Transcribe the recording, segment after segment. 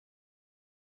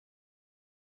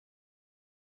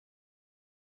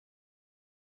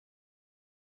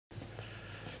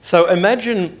So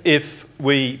imagine if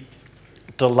we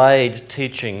delayed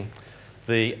teaching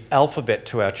the alphabet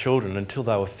to our children until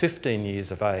they were 15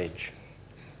 years of age.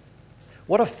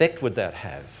 What effect would that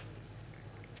have?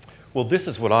 Well, this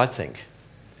is what I think.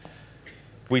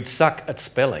 We'd suck at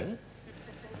spelling,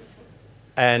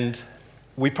 and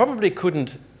we probably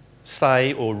couldn't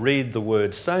say or read the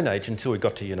word Stone Age until we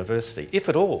got to university, if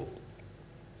at all.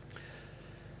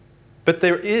 But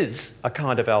there is a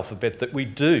kind of alphabet that we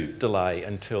do delay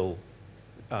until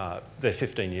they're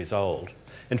 15 years old.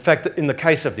 In fact, in the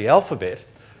case of the alphabet,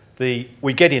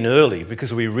 we get in early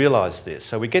because we realise this.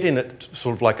 So we get in at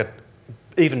sort of like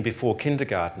even before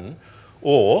kindergarten,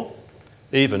 or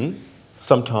even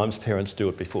sometimes parents do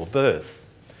it before birth.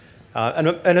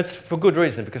 And it's for good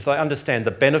reason, because they understand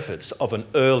the benefits of an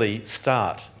early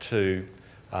start to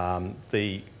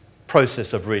the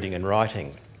process of reading and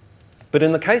writing. But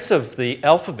in the case of the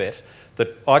alphabet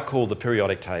that I call the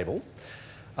periodic table,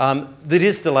 that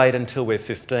is delayed until we're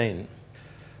 15.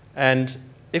 And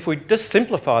if we just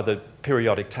simplify the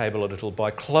periodic table a little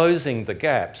by closing the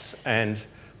gaps and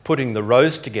putting the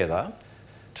rows together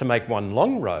to make one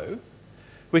long row,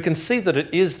 we can see that it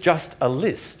is just a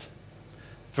list,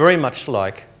 very much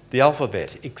like the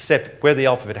alphabet, except where the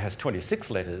alphabet has 26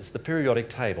 letters, the periodic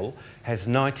table has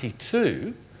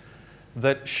 92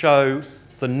 that show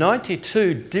the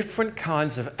 92 different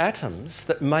kinds of atoms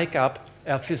that make up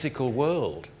our physical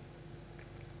world.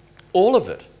 All of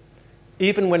it.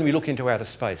 Even when we look into outer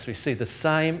space, we see the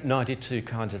same 92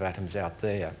 kinds of atoms out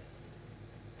there.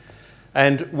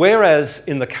 And whereas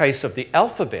in the case of the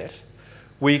alphabet,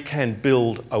 we can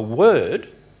build a word,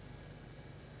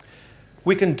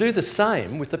 we can do the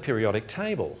same with the periodic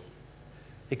table,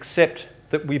 except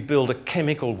that we build a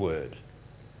chemical word,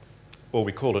 or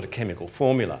we call it a chemical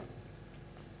formula.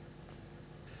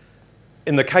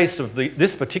 In the case of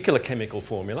this particular chemical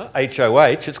formula,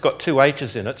 HOH, it's got two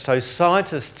H's in it, so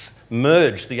scientists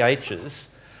merge the H's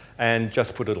and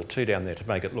just put a little 2 down there to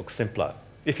make it look simpler,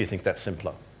 if you think that's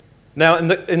simpler. Now,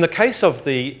 in the case of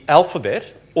the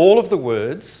alphabet, all of the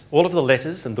words, all of the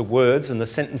letters and the words and the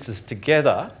sentences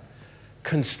together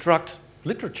construct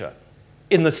literature.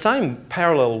 In the same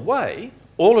parallel way,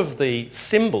 all of the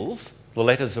symbols, the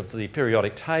letters of the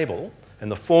periodic table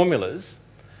and the formulas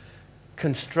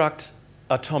construct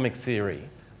atomic theory.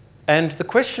 And the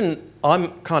question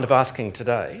I'm kind of asking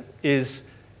today is,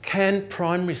 can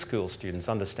primary school students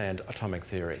understand atomic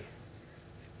theory?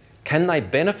 Can they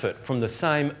benefit from the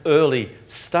same early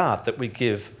start that we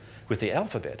give with the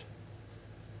alphabet?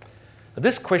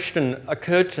 This question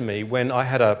occurred to me when I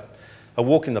had a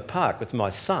walk in the park with my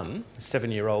son,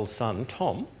 7-year-old son,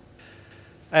 Tom,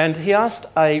 and he asked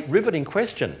a riveting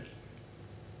question.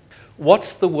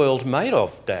 What's the world made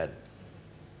of, Dad?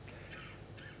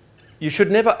 You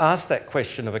should never ask that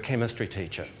question of a chemistry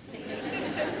teacher.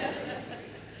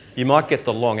 You might get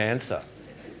the long answer.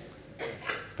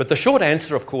 But the short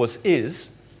answer, of course, is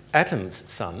atoms,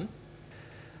 son.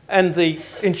 And the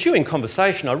ensuing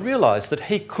conversation, I realised that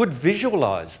he could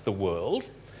visualise the world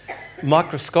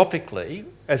microscopically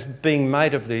as being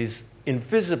made of these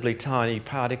invisibly tiny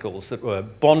particles that were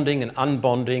bonding and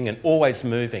unbonding and always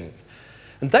moving.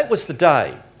 And that was the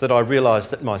day that I realised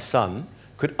that my son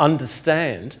could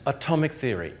understand atomic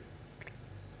theory.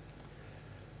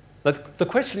 The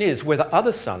question is whether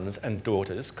other sons and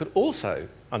daughters could also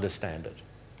understand it.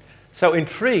 So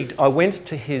intrigued, I went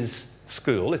to his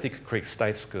school, Ithaca Creek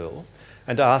State School,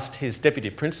 and asked his deputy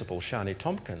principal, Shani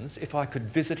Tompkins, if I could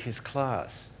visit his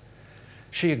class.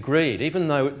 She agreed, even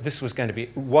though this was going to be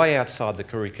way outside the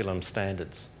curriculum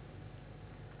standards.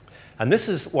 And this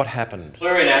is what happened.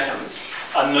 Fluorine atoms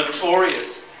are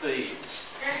notorious thieves.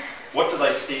 What do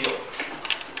they steal?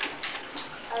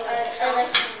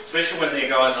 Especially when their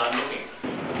guys aren't looking.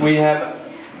 We have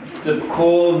the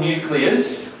core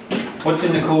nucleus. What's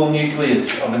in the core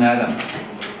nucleus of an atom?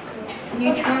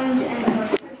 Neutrons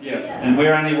and... Yeah, and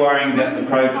we're only worrying about the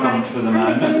protons for the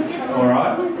moment, all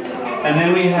right? And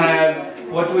then we have,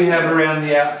 what do we have around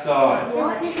the outside?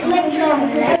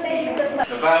 Electrons.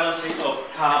 The valency of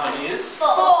carbon is?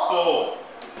 4.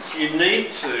 So you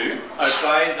need to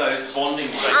obey those bonding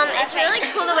rules. It's really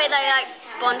cool the way they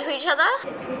bond to each other.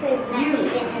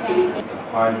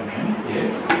 Hydrogen,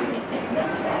 yes.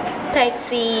 Take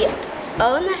the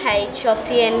O and the H off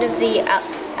the end of the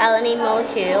alanine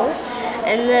molecule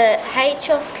and the H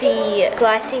off the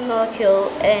glycine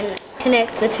molecule and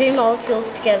connect the two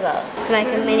molecules together to make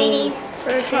a mini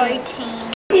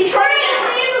protein. It's 3, 2,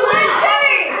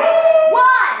 1,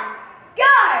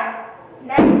 go!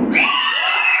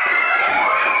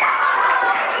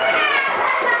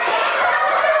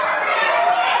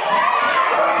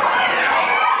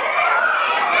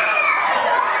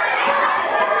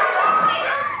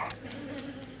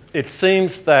 it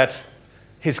seems that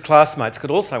his classmates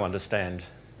could also understand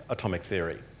atomic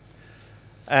theory.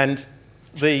 And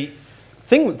the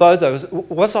thing, though,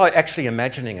 was I actually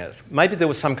imagining it? Maybe there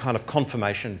was some kind of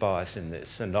confirmation bias in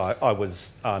this, and I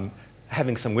was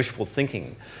having some wishful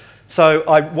thinking. So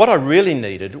what I really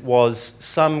needed was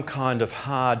some kind of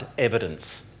hard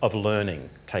evidence of learning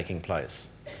taking place.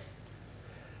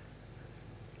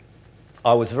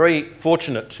 I was very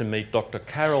fortunate to meet Dr.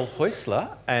 Carol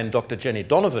Heusler and Dr. Jenny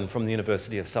Donovan from the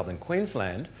University of Southern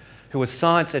Queensland, who were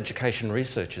science education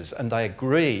researchers, and they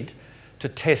agreed to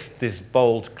test this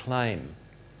bold claim.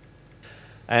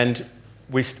 And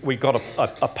we got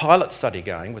a pilot study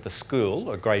going with a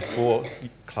school, a grade 4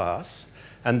 class,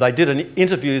 and they did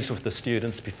interviews with the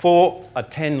students before a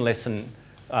 10-lesson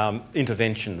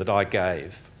intervention that I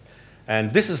gave. And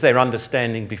this is their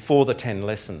understanding before the 10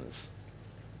 lessons.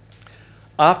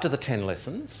 After the 10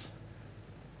 lessons,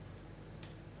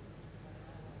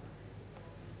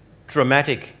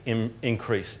 dramatic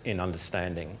increase in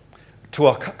understanding to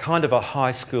a kind of a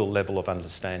high school level of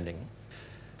understanding.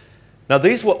 Now,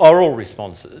 these were oral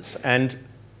responses, and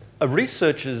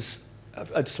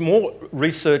it's more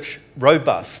research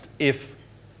robust if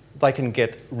they can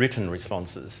get written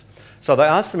responses. So they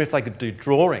asked them if they could do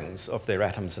drawings of their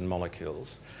atoms and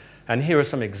molecules. And here are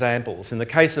some examples. In the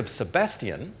case of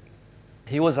Sebastian,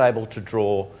 he was able to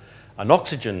draw an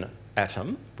oxygen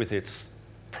atom with its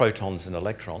protons and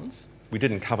electrons. We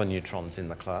didn't cover neutrons in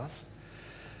the class.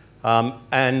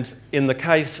 And in the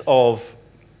case of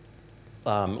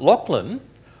Lachlan,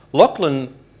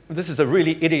 this is a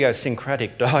really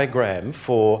idiosyncratic diagram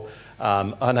for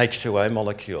an H2O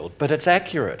molecule, but it's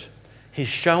accurate. He's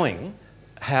showing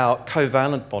how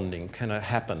covalent bonding can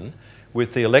happen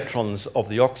with the electrons of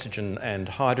the oxygen and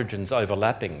hydrogens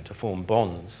overlapping to form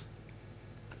bonds.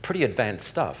 Pretty advanced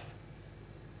stuff.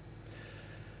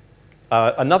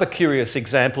 Another curious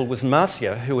example was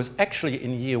Marcia, who was actually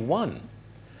in year 1,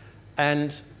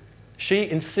 and she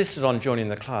insisted on joining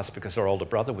the class because her older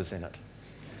brother was in it.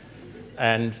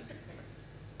 And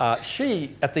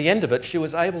she, at the end of it, she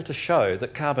was able to show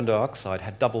that carbon dioxide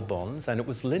had double bonds and it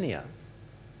was linear.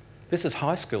 This is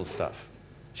high school stuff.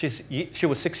 She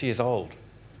was 6 years old.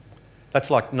 That's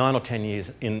like 9 or 10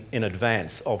 years in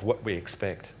advance of what we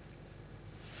expect.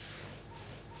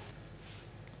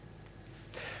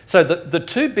 So the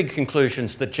two big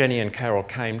conclusions that Jenny and Carol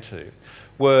came to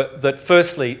were that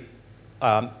firstly,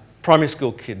 primary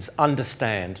school kids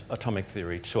understand atomic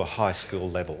theory to a high school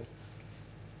level.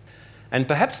 And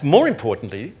perhaps more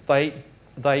importantly, they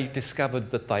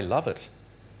discovered that they love it.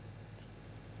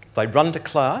 They run to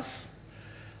class,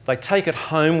 they take it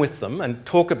home with them and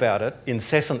talk about it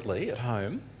incessantly at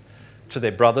home to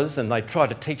their brothers, and they try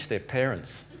to teach their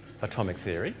parents atomic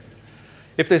theory.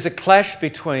 If there's a clash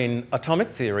between atomic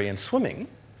theory and swimming,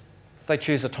 they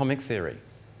choose atomic theory.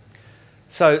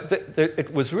 So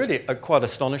it was really quite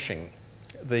astonishing,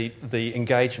 the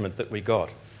engagement that we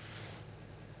got.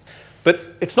 But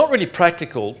it's not really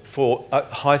practical for a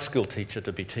high school teacher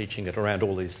to be teaching it around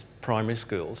all these primary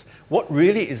schools. What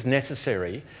really is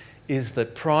necessary is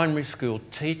that primary school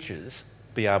teachers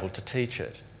be able to teach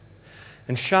it.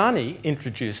 And Shani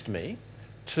introduced me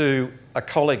to a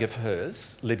colleague of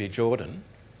hers, Libby Jordan.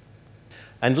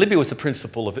 And Libby was the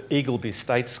principal of Eagleby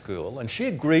State School, and she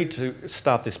agreed to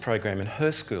start this program in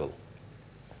her school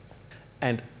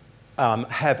and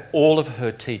have all of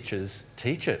her teachers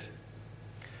teach it.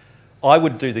 I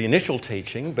would do the initial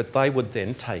teaching, but they would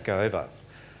then take over.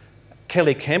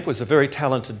 Kelly Kemp was a very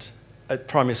talented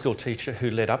primary school teacher who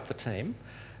led up the team,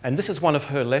 and this is one of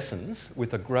her lessons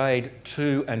with a grade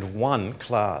 2 and 1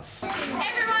 class.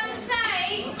 Everyone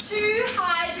say 2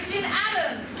 hydrogen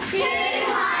atoms. 2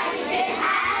 hydrogen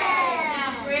atoms.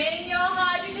 Now bring your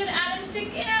hydrogen atoms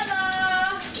together.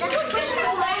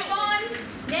 Until they bond.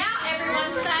 Now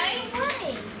everyone say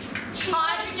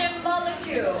hydrogen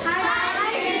molecule.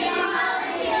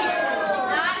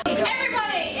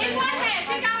 Everybody, in one hand,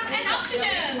 pick up an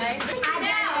oxygen. Now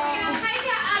we're going to take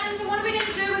our atoms, and what are we going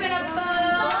to do? We're going to bond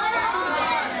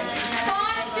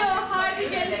your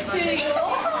hydrogens to your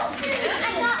oxygen.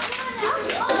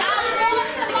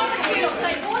 Water molecule.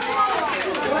 Say water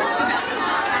molecule. Now,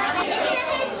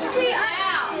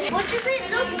 What does it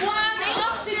look like? 1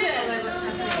 oxygen.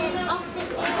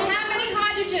 How many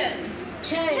hydrogen?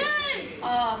 2. 2.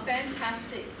 Oh,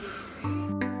 fantastic.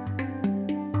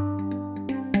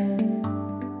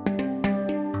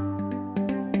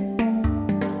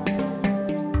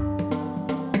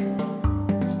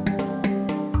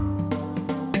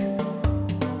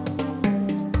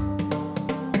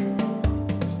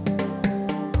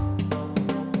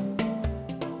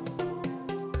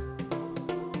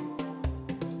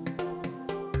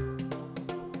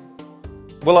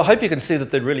 Well, I hope you can see that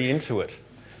they're really into it.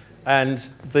 And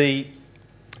the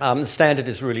standard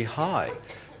is really high.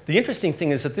 The interesting thing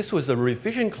is that this was a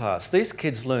revision class. These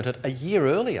kids learnt it a year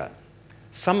earlier.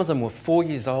 Some of them were 4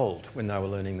 years old when they were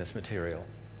learning this material.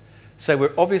 So we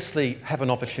obviously have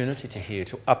an opportunity here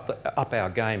to up our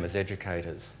game as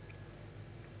educators.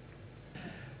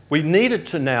 We needed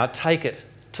to now take it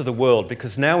to the world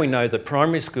because now we know that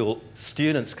primary school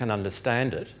students can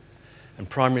understand it and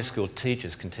primary school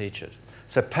teachers can teach it.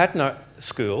 So Patna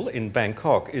School in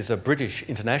Bangkok is a British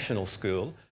international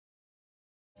school.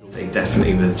 I think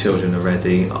definitely the children are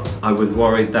ready. I was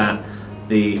worried that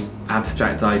the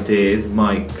abstract ideas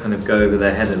might kind of go over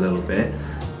their head a little bit,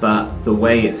 but the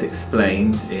way it's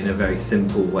explained in a very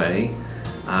simple way,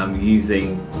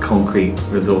 using concrete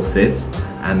resources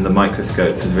and the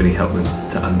microscopes has really helped them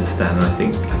to understand.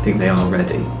 I think they are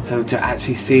ready. So to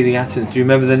actually see the atoms, do you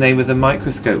remember the name of the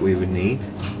microscope we would need?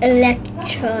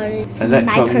 Electron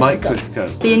microscope.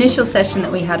 The initial session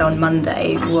that we had on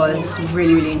Monday was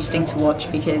really interesting to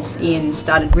watch because Ian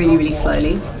started really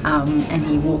slowly and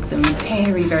he walked them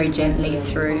very gently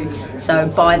through. So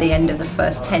by the end of the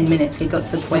first 10 minutes he got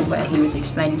to the point where he was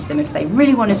explaining to them if they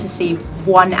really wanted to see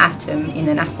one atom in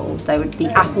an apple,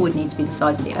 the apple would need to be the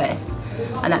size of the Earth.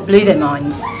 And that blew their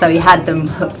minds, so he had them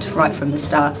hooked right from the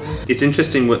start. It's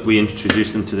interesting what we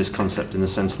introduce them to this concept in the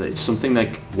sense that it's something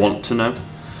they want to know.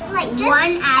 Like just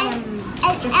one atom.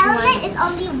 An element is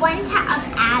only one type of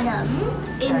atom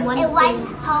in one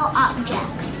whole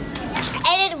object.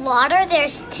 And in water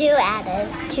there's two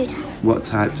atoms, two types. What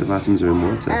types of atoms are in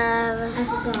water?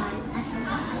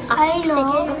 I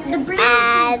know. The blue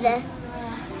and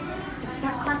It's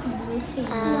not like a blue thing.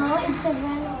 No, it's a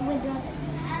red with a...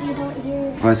 You don't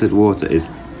hear... If I said water is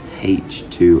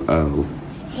H2O,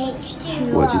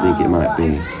 H2O. what do you think it might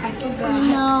be? I forgot.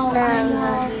 No.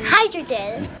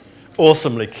 Hydrogen.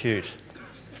 Awesomely cute.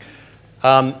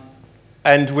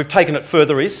 And we've taken it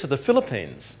further east to the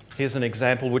Philippines. Here's an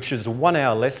example which is a 1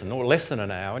 hour lesson, or less than an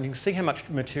hour, and you can see how much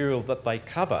material that they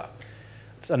cover.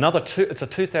 It's a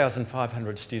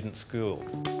 2,500 student school.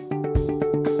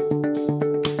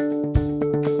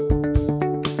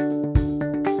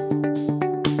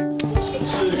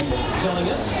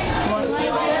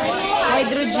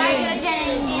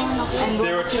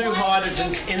 There are two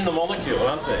hydrogens in the molecule,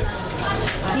 aren't there?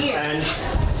 Here. And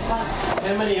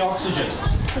how many oxygens?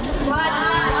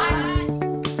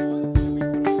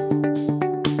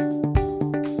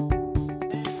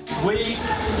 We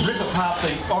rip apart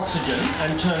the oxygen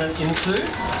and turn it into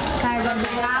carbon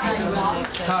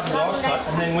dioxide,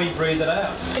 and then we breathe it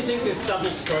out. What do you think this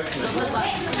double stroke means?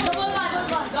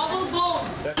 Double bone.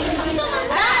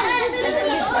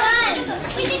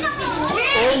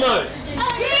 Almost.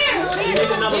 You need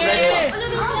another red one.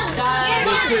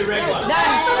 There's two red ones.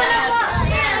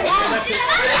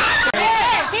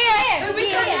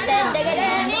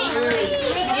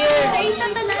 Say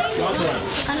something nice.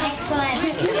 Excellent.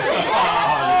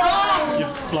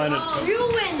 You've blown it.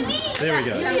 Ruined. There we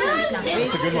go.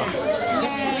 That's a good one.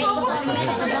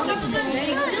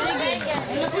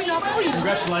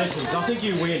 Congratulations. I think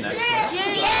you win, actually.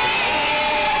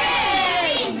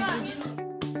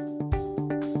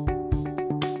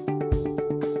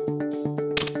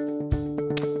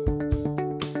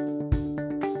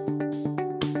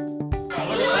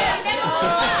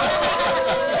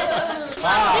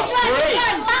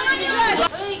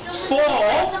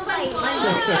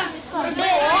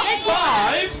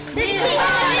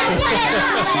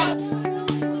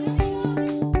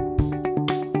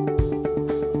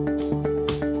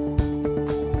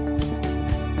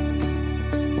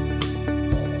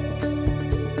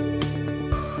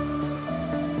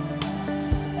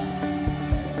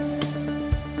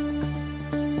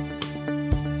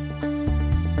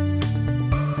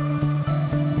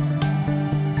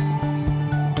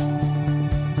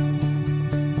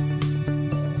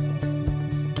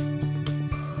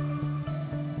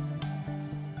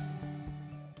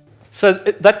 So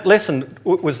that lesson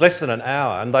was less than an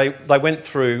hour, and they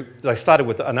started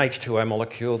with an H2O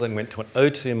molecule, then went to an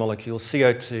O2 molecule,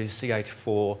 CO2,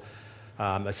 CH4,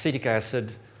 acetic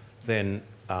acid, then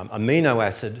amino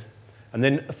acid, and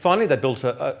then finally they built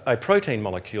a protein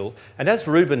molecule. And as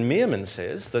Ruben Meerman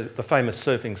says, the famous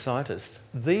surfing scientist,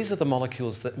 these are the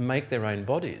molecules that make their own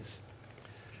bodies.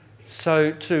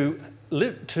 So to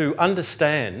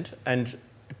understand and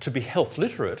to be health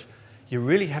literate, you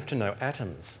really have to know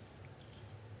atoms.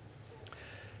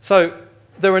 So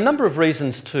there are a number of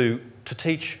reasons to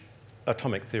teach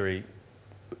atomic theory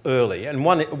early, and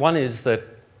one is that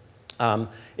it'll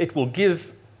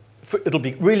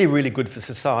be really good for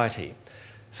society.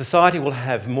 Society will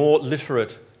have more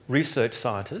literate research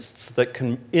scientists that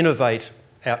can innovate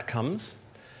outcomes,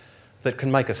 that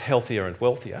can make us healthier and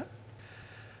wealthier.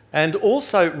 And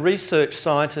also research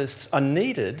scientists are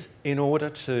needed in order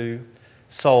to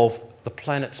solve the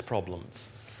planet's problems.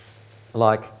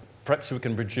 Like perhaps we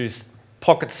can produce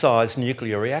pocket-sized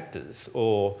nuclear reactors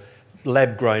or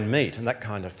lab-grown meat and that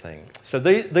kind of thing. So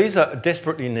these are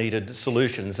desperately needed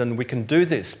solutions, and we can do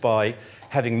this by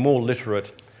having more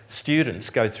literate students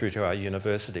go through to our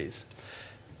universities.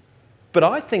 But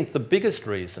I think the biggest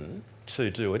reason to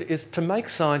do it is to make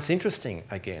science interesting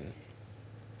again.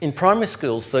 In primary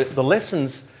schools, the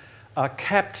lessons are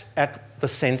capped at the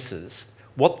senses,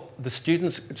 what the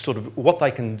students what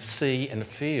they can see and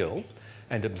feel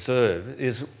and observe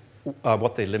is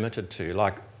what they're limited to,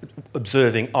 like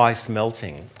observing ice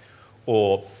melting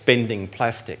or bending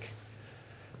plastic.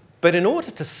 But in order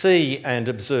to see and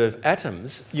observe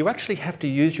atoms, you actually have to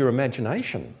use your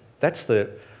imagination. That's the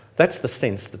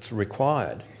sense that's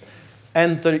required.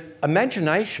 And the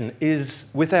imagination is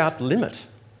without limit.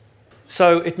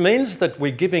 So it means that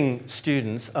we're giving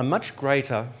students a much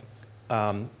greater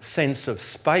sense of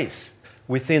space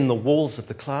within the walls of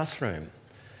the classroom.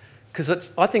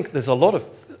 Because I think there's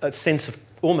a sense of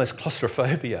almost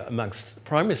claustrophobia amongst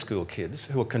primary school kids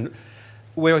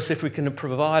whereas if we can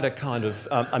provide a kind of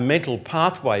a mental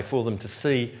pathway for them to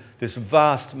see this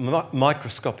vast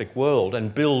microscopic world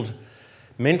and build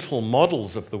mental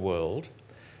models of the world,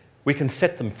 we can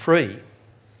set them free.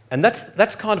 And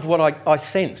that's kind of what I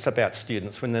sense about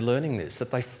students when they're learning this,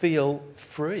 that they feel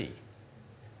free.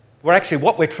 Well, actually,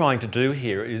 what we're trying to do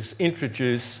here is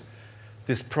introduce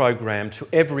this program to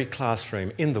every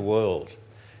classroom in the world,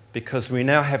 because we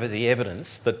now have the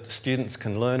evidence that students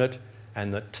can learn it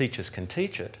and that teachers can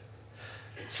teach it.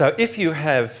 So if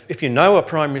you know a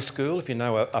primary school, if you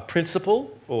know a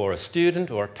principal or a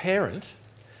student or a parent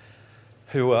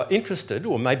who are interested,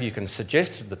 or maybe you can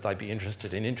suggest that they'd be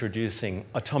interested in introducing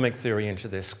atomic theory into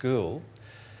their school,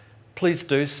 please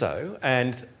do so,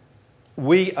 and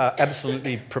we are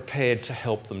absolutely prepared to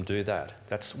help them do that.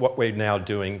 That's what we're now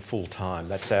doing full time.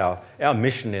 That's our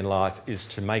mission in life, is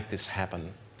to make this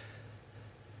happen.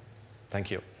 Thank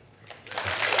you.